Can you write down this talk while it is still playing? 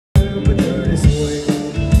มาเจอได้สวย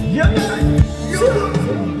ยังไงคน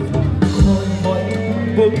คน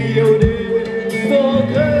บ่เกี่ยวดีบ่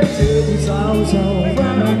เคยเจอผู้สาวเจ้าม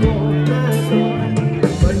าก่อน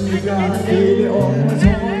บรรยากาศดีได้ออกมาช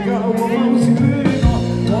มเขาว่าเมาซื้อนอน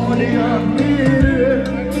พอได้อยากมีเรื่อ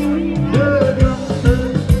งเดินรับเดิ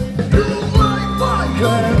นรู้ไหมว่าแ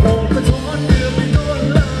ค่ออกมาชอนเดือดไปโดน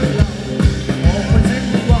เลยออกมาจิ้ม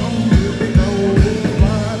ความเดือดไปเขาม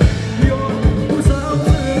าโยนผู้สาวเ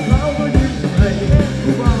สื้อขาวก็ยิ้มให้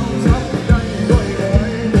ผู้บ่าวซับได้ด้อยได้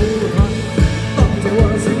ดูทันต้องจะว่า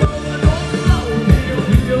สิเมาและน้องเล่าเดียว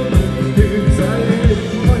เดียวถึงใจ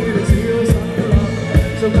ไม่ได้เสียวสักหลัง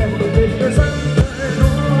จะแบ่งตัวเป็นกระสันแต่น้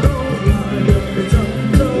องเราลายเดือดไปจ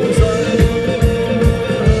ำเจ้าใจ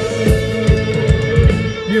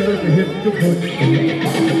เยอะไปเห็นทุกคน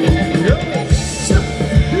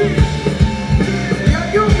อย่า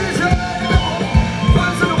ยุ่งเลยเธอควา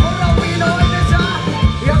มสนุกของเรามีน้อยนะจ๊ะ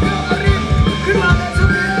อยากเล่าอะไรขึ้นมาในช่วง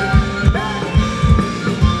นี้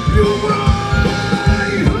อยู่ไหม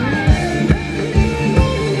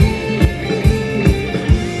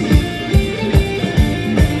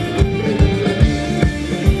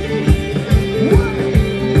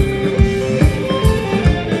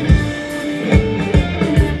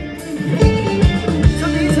ฉั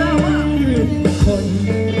นนี้เธอว่าคน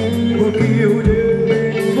บ่เกี่ยวเดิ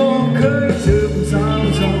มบ่เคยเจอผู้สาว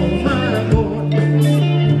เจ้ามาก่อน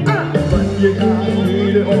บรรยากาศดี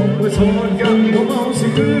ได้ออกมาสอนกันว่าเมาสิ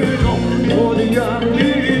คือน้องพอได้อย่าง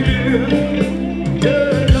นี้เรื่องเดิ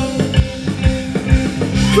นนำ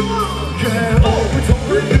แค่ออกมาชมเ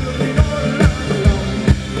รื่องที่นอนหลับเรา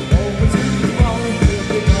ออกมาจิ้มความเดือดไ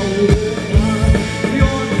ปเขามาโย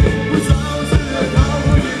นผู้สาวเสื้อขาว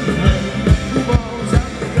ก็ยิ้มให้ผู้บ่าวชัก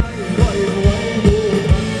ใกล้ไว้ไว้ดู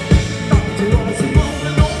ทันตั้งใจว่าสิมองแล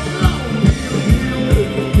ะน้องเล่าเดียวเดีย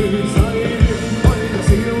วคือใส่ไม่เ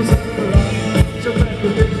สียวสักหลังจะแบ่งตั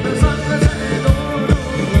วเป็นแต่สักและแท้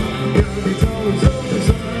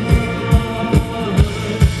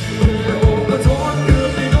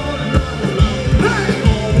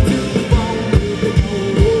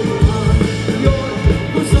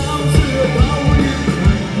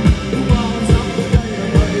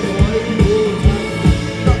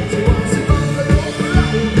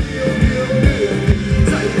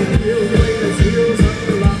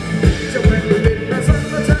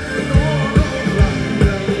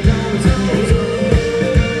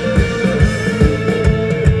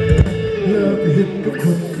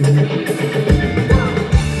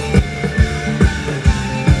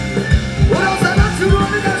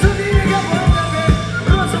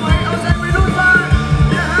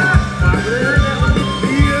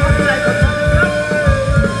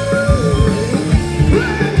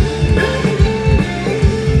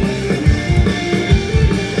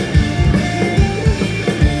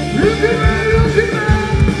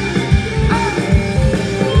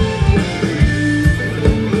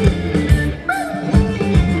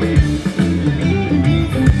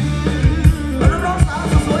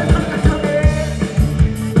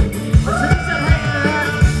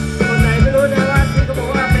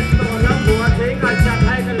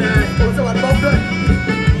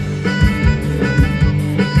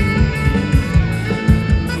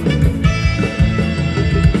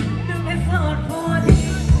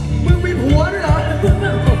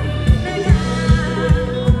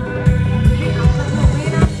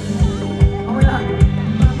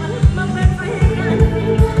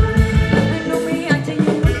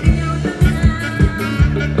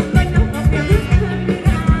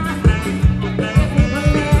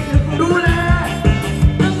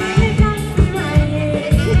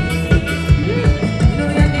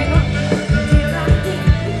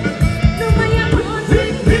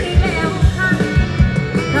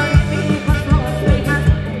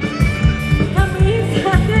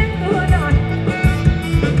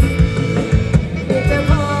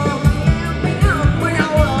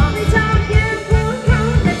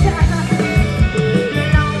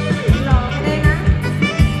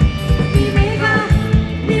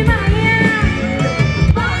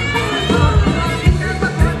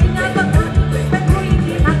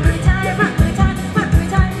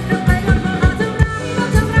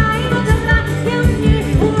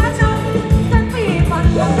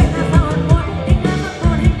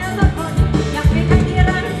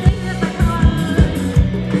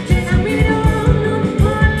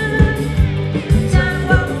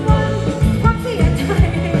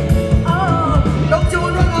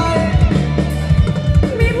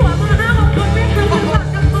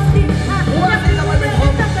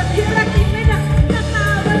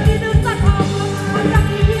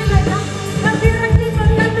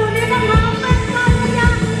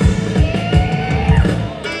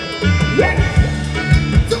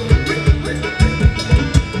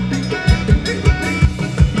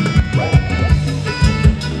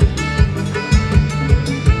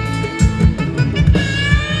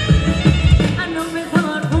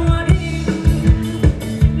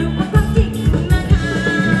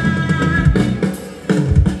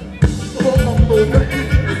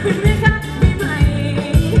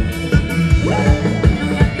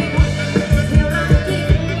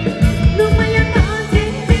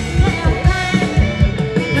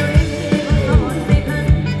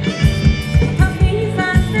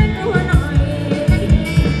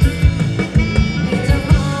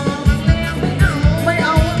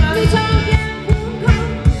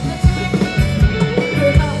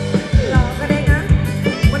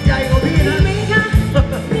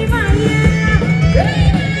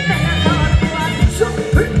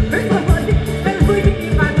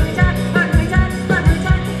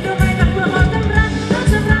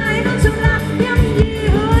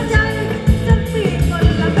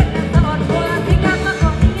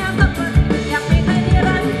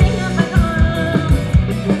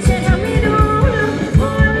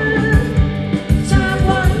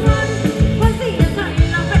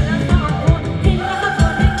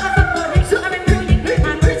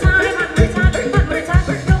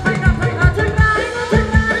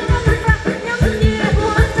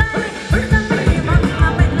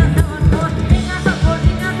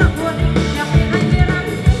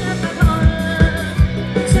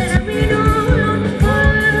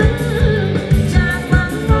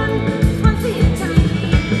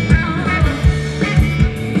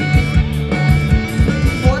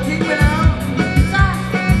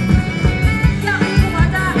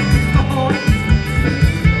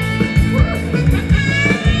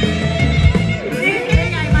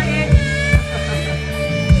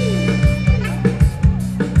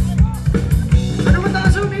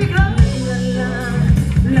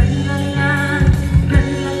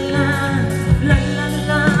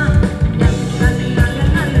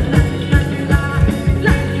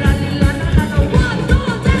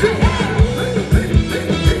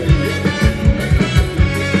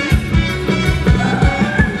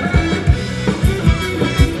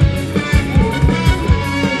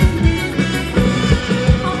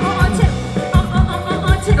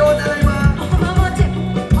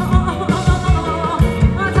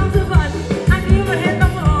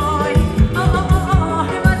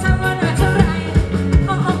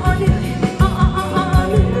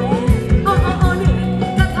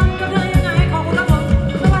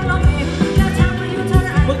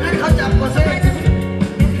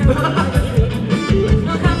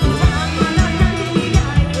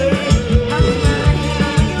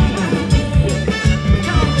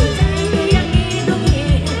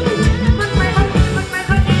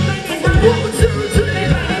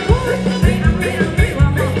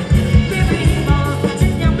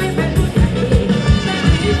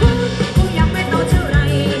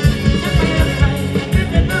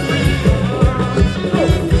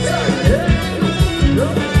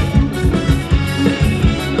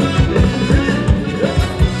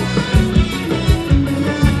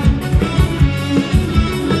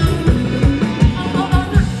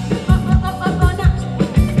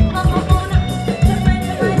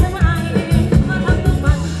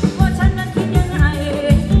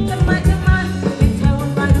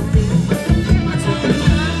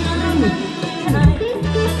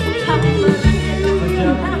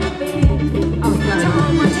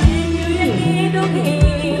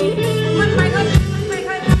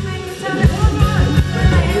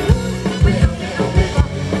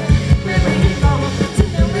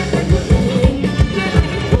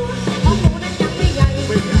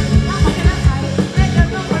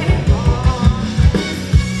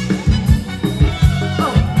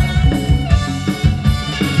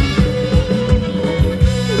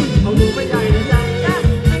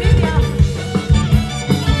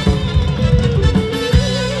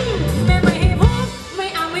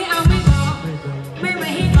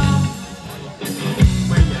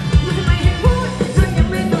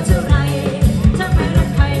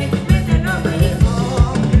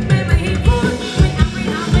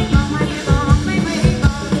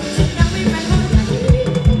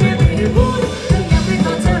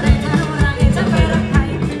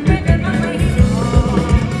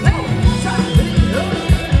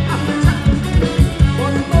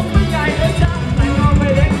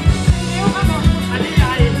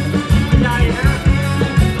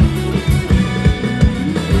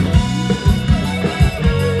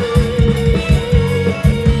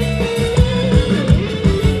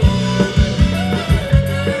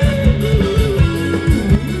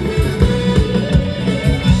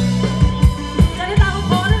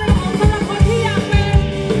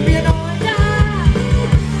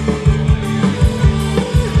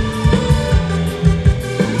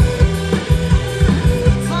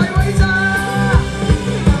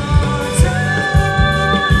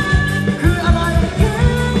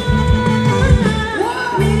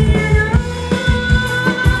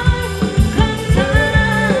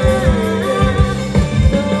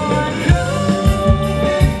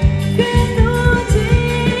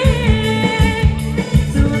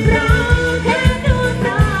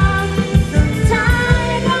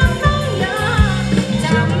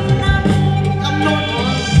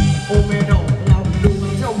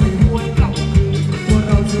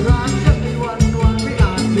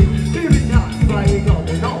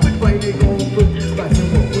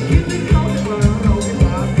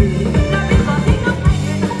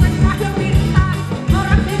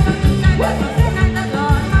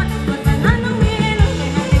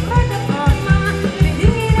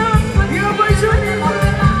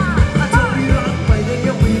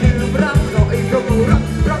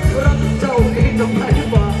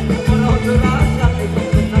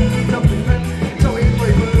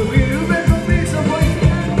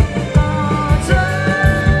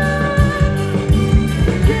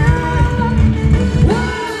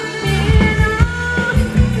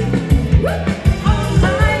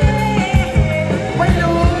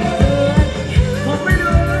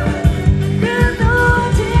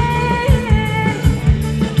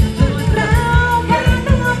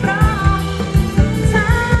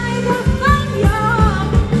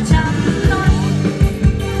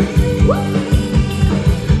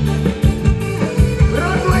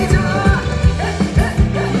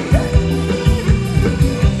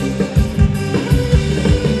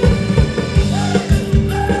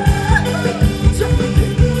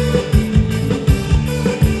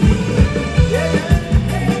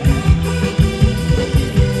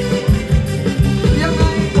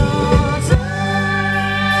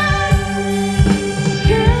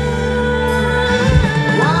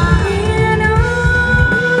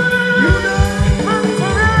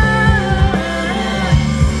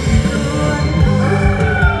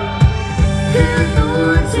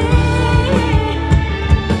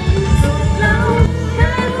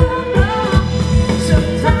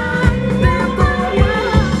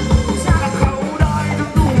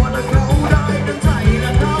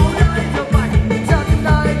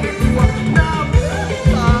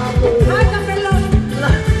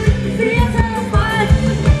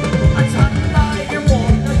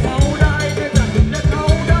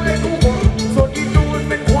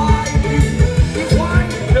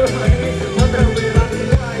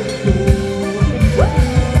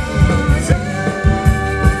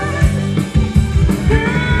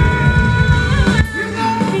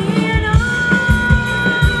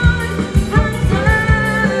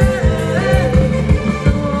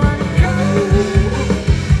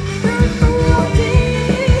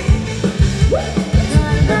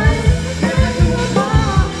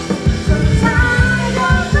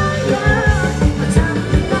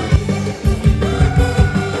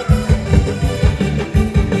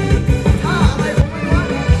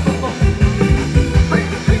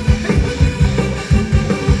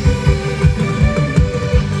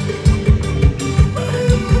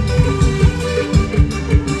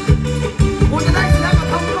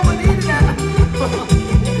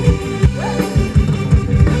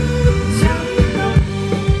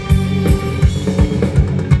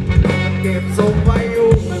บทรงไว้อยู่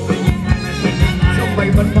ทำไม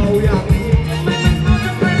มันเมาอย่างนี้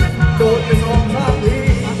โดนไปสองสามที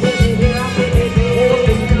โคตร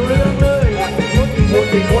ดีรู้เรื่องเลยโคตร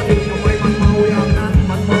ดีทำไมมันเมาอย่างนั้น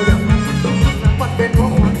มันเป็นเพรา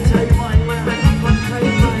ะมันใช่ไหมมันใช่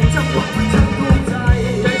ไหมจังหวะมันช่างถูกใจ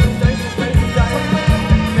อ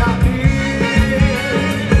ย่างนี้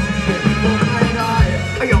บอกไม่ได้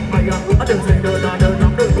อยากเดินเส้นเดินหน้าเดินน้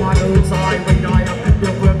ำเดินขวาเดินซ้ายไม่ได้เดี๋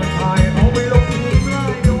ยวเพื่อนมันทายเอาไปลงทุนไล่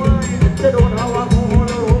ด้วยจะโดนหาว่าโอ้โหแ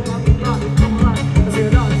ล้วลงกันทำไรเสีย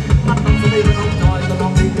ได้มันต้องสติมันต้องจอยจะต้อ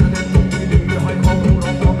งดีจะเดินตรงที่ดีให้ข้อมูลเร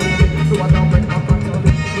าพร้อมดีส่วนเราเป็นตามกันเจอ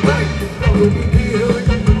ดีเราดูดีเลย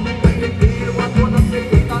ไม่ดีว่าตัวนักเตะ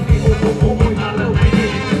ตอนนี้โอ้โหตาเริ่มไม่ดี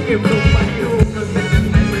เก็บลงไปดูกันเป็นยัง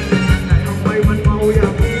ไงทำไมมันเมาอย่า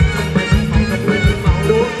งนี้ทำไมมันเมาทำไมมันเมาโ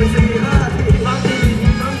ดนไป4-5ทีบางที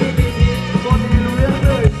คนนี้รู้เรื่องเ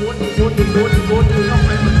ลยคนทำไม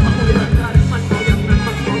มันเมาอย่างนั้นมันเมาอย่างนั้น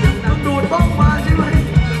มันดูดต้องมาใช่ไหม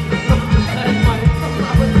ใช่ไหมต้องมา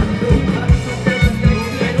เป็นแบบดูกัน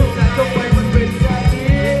ทำไมมันเป็นอย่าง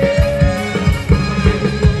นี้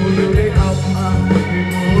กูอยู่ในอับอังที่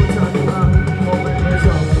มูฉันอังมองไม่เคยช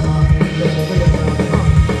อบมาเลยมองไม่ยังรัก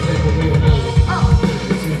เลยมองไม่ยังรัก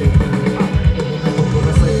ชีวิตกูผม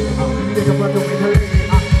ก็เซ่เด็กกับมาตรงในทะเล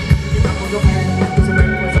ที่ทำคนก็แพ้กูจะเป็น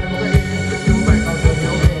คนใจมันก็เองดูไปเอาเธอเดี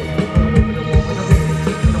ยวเองจะมองไม่ทันที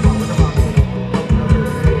จะมองไม่ทันที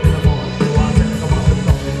จะมองไม่ว่าจะก็มองเป็น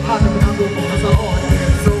ต่อถ้าจะไปทำดูผมจะอ่อน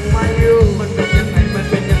ส่งมาอยู่มันเป็นยังไง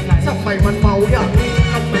ทำไมมันเมาอย่างนี้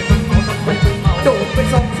ทำไมมันเมาโดดไป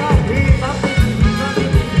2-3ที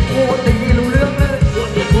โคตรดีรู้เรื่องเลย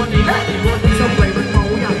ทำไมมันเมา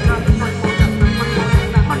อย่างนั้น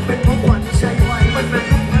มันเป็นเพราะควันใช่ไหมมันเป็น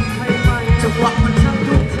เพราะควันใช่ไหมจังหวะมันช่าง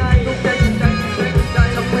ถูกใจ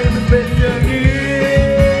ทำไมมันเป็นอย่างนี้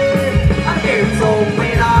เก็บทรงไม่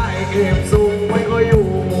ได้เก็บทรงไม่ก็อยู่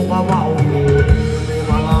มาเมาอยู่ในพ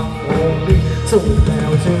ลังโอ้ดิสูง